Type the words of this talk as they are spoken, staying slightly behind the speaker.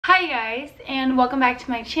Hi guys, and welcome back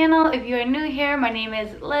to my channel. If you are new here, my name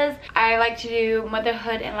is Liz. I like to do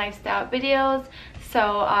motherhood and lifestyle videos,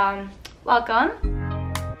 so welcome.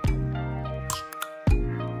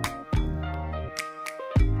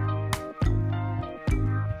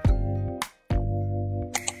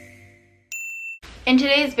 In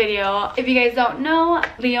today's video, if you guys don't know,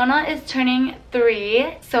 Leona is turning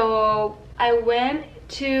 3, so I went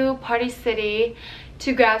to Party City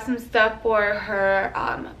to grab some stuff for her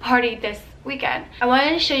party this weekend. I wanted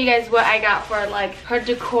to show you guys what I got for like her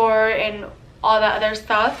decor and all that other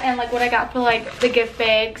stuff, and like what I got for like the gift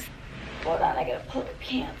bags. Hold on, I gotta pull the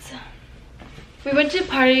pants. We went to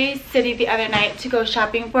Party City the other night to go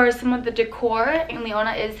shopping for some of the decor, and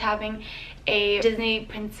Leona is having a Disney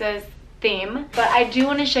princess theme, but I do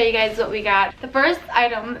want to show you guys what we got. The first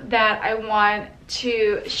item that I want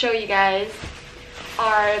to show you guys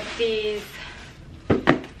are these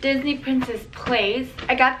Disney princess plates.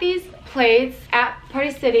 I got these plates at Party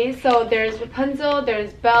City. So there's Rapunzel,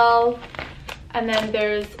 there's Belle, and then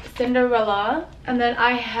there's Cinderella, and then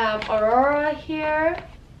I have Aurora here,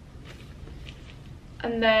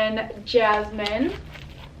 and then Jasmine,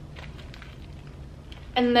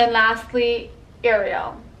 and then lastly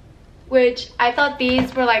Ariel, which I thought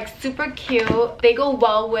these were like super cute. They go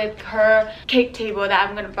well with her cake table that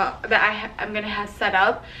I'm gonna have set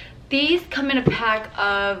up. These come in a pack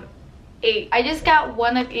of 8. I just got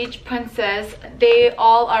one of each princess. They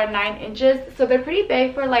all are 9 inches, so they're pretty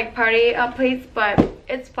big for like party plates, but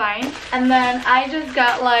it's fine. And then I just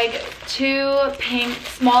got like 2 pink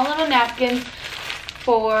small little napkins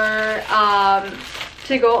for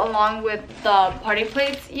to go along with the party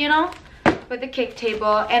plates, you know, with the cake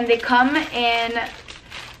table, and they come in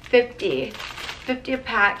 50 a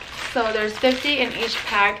pack, so there's 50 in each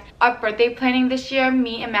pack. Our birthday planning this year,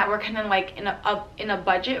 me and Matt, we're kind of like in a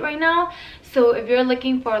budget right now, so if you're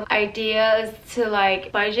looking for ideas to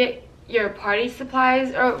like budget your party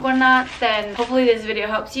supplies or whatnot, then hopefully this video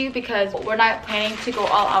helps you, because we're not planning to go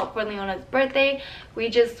all out for Leona's birthday. We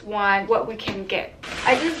just want what we can get.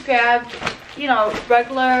 I just grabbed, you know,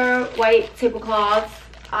 regular white tablecloths,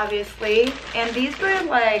 obviously, and these were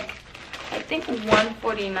like, I think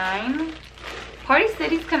 $149. Party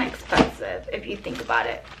City's kind of expensive if you think about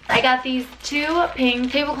it. I got these 2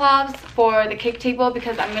 pink tablecloths for the cake table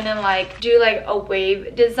because I'm gonna like do like a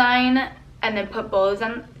wave design and then put bows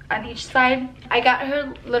on each side. I got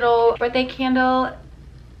her little birthday candle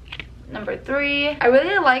number 3. I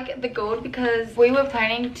really like the gold because we were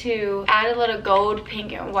planning to add a little gold,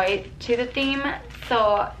 pink, and white to the theme.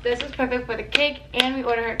 So this is perfect for the cake, and we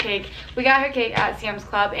ordered her cake. We got her cake at Sam's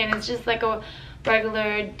Club, and it's just like a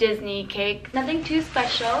regular Disney cake, nothing too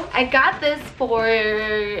special. I got this for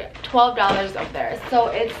 $12 up there, so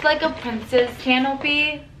it's like a princess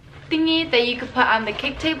canopy thingy that you could put on the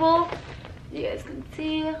cake table. You guys can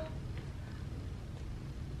see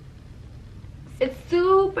it's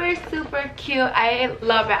super cute. I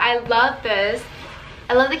love it. I love this.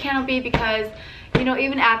 I love the canopy because, you know,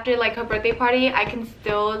 even after like her birthday party, I can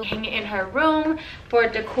still hang it in her room for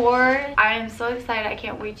decor. I am so excited. I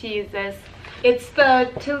can't wait to use this. It's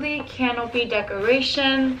the Tilly canopy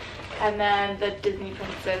decoration, and then the Disney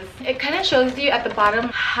princess. It kind of shows you at the bottom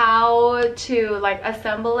how to like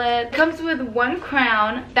assemble it. It comes with 1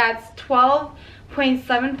 crown that's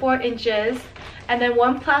 12.74 inches, and then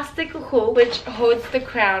 1 plastic hoop which holds the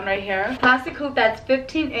crown right here. Plastic hoop that's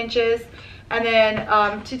 15 inches, and then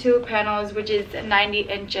 2 tulip panels which is 90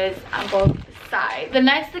 inches on both sides. The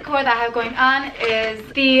next decor that I have going on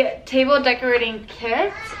is the table decorating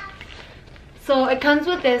kit. So it comes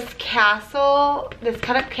with this castle, this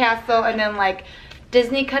cut up castle, and then like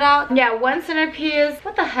Disney cutout. Yeah, 1 centerpiece.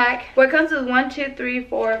 What the heck? Well, it comes with 1, 2, 3,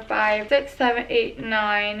 4, 5, 6, 7, 8,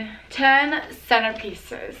 9, 10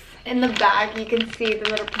 centerpieces. In the back, you can see the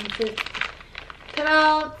little princess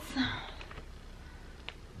cutouts.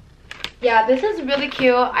 Yeah, this is really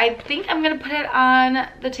cute. I think I'm gonna put it on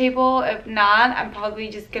the table. If not, I'm probably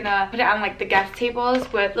just gonna put it on like the guest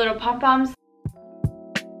tables with little pom-poms.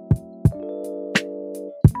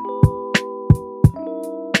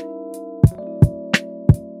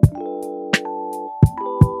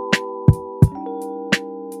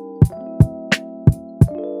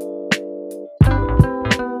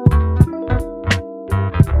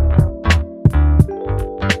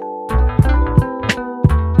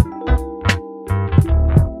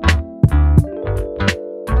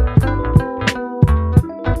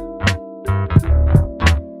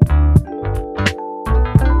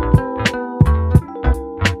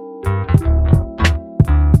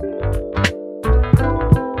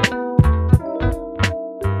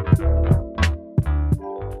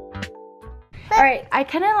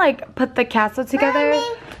 like put the castle together.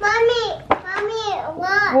 Mommy,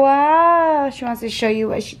 look. Wow, she wants to show you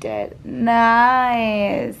what she did.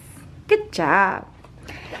 Nice. Good job.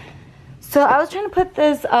 So I was trying to put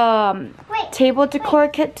this table decor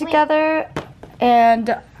kit together,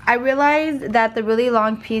 and I realized that the really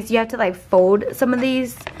long piece, you have to like fold some of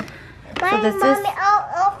these. So this is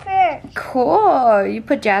cool. You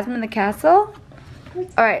put Jasmine in the castle?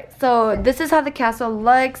 Alright, so this is how the castle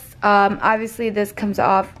looks. Obviously this comes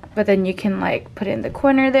off, but then you can like put it in the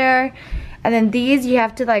corner there. And then these you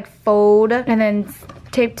have to like fold and then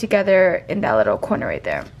tape together in that little corner right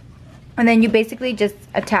there. And then you basically just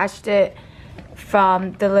attached it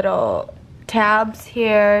from the little tabs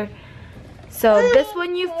here. So this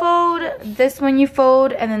one you fold, this one you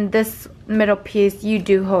fold, and then this middle piece you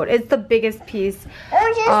do hold. It's the biggest piece.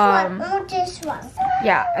 This one.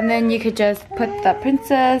 Yeah, and then you could just put the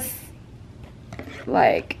princess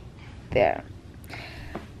like there.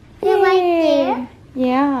 Right there?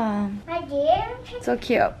 Yeah. Right there? So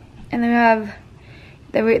cute. And then we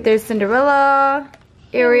have, there's Cinderella,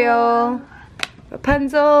 Ariel,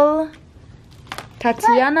 Rapunzel,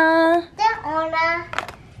 Tatiana,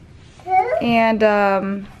 and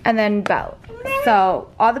then Belle. So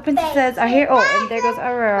all the princesses are here. Oh, and there goes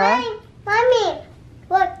Aurora. Mommy,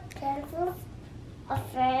 look, pencils are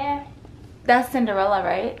fair. That's Cinderella,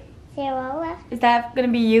 right? Cinderella. Is that gonna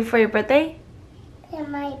be you for your birthday? And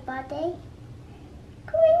my birthday.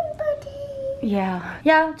 Green birthday.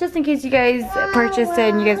 Yeah, just in case you guys purchased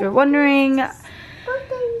it and you guys were wondering,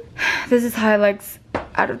 this is how it looks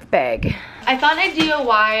out of the bag. I found a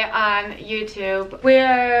DIY on YouTube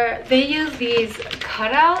where they use these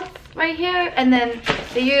cutouts right here, and then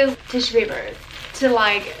they use tissue papers to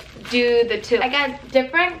like do the two. I got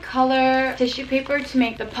different color tissue paper to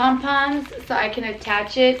make the pom-poms so I can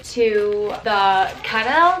attach it to the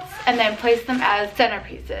cutouts and then place them as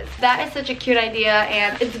centerpieces. That is such a cute idea,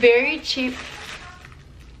 and it's very cheap.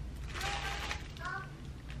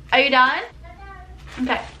 Are you done?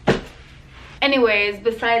 Okay. Anyways,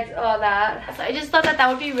 besides all that, so I just thought that that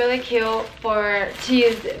would be really cute to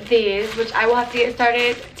use these, which I will have to get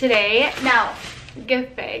started today. Now,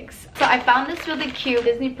 gift bags. So I found this really cute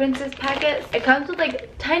Disney Princess packet. It comes with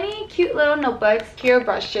like tiny cute little notebooks, cure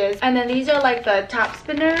brushes, and then these are like the top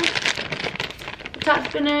spinners,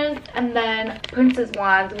 and then princess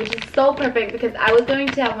wands, which is so perfect because I was going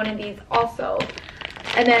to have one of these also,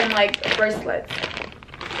 and then like bracelets.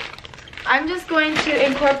 I'm just going to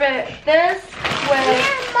incorporate this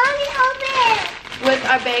with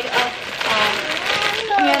our bag of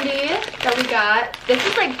candy that we got. This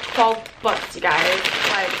is like 12 bucks, you guys.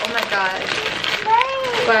 Like, oh my gosh.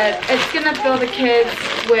 But it's gonna fill the kids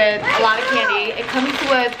with a lot of candy. It comes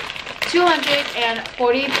with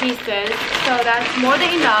 240 pieces, so that's more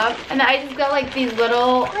than enough. And then I just got like these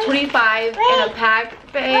little 25 in a pack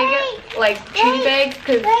bag, like cutie bags,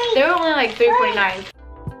 because they were only like $3.49.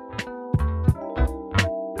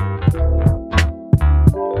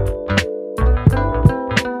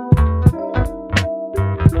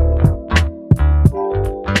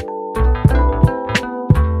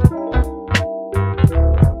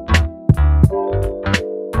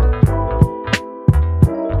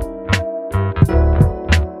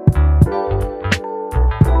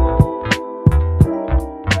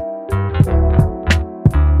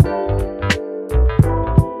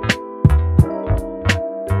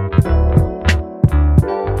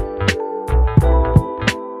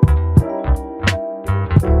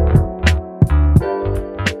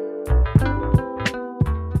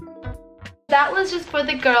 That was just for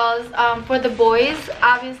the girls. For the boys,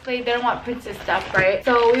 obviously they don't want princess stuff, right?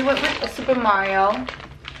 So we went with Super Mario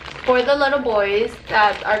for the little boys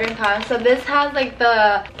that are gonna come. So this has like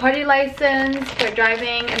the party license for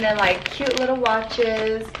driving, and then like cute little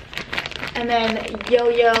watches, and then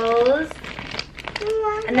yo-yos,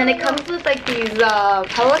 and then it comes with like these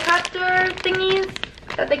helicopter thingies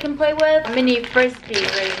that they can play with. Mini frisbee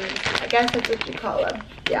rings, I guess that's what you call them.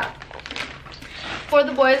 Yeah. For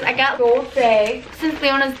the boys, I got gold bag. Since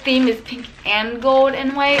Leona's theme is pink and gold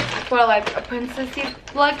and white for like a princessy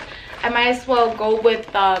look, I might as well go with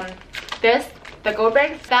the gold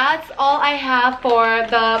bags. That's all I have for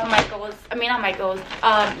the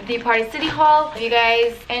the Party City haul. If you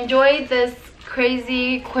guys enjoyed this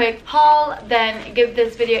crazy quick haul, then give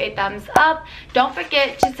this video a thumbs up. Don't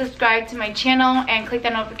forget to subscribe to my channel and click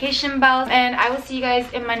that notification bell, and I will see you guys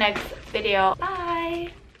in my next video. Bye.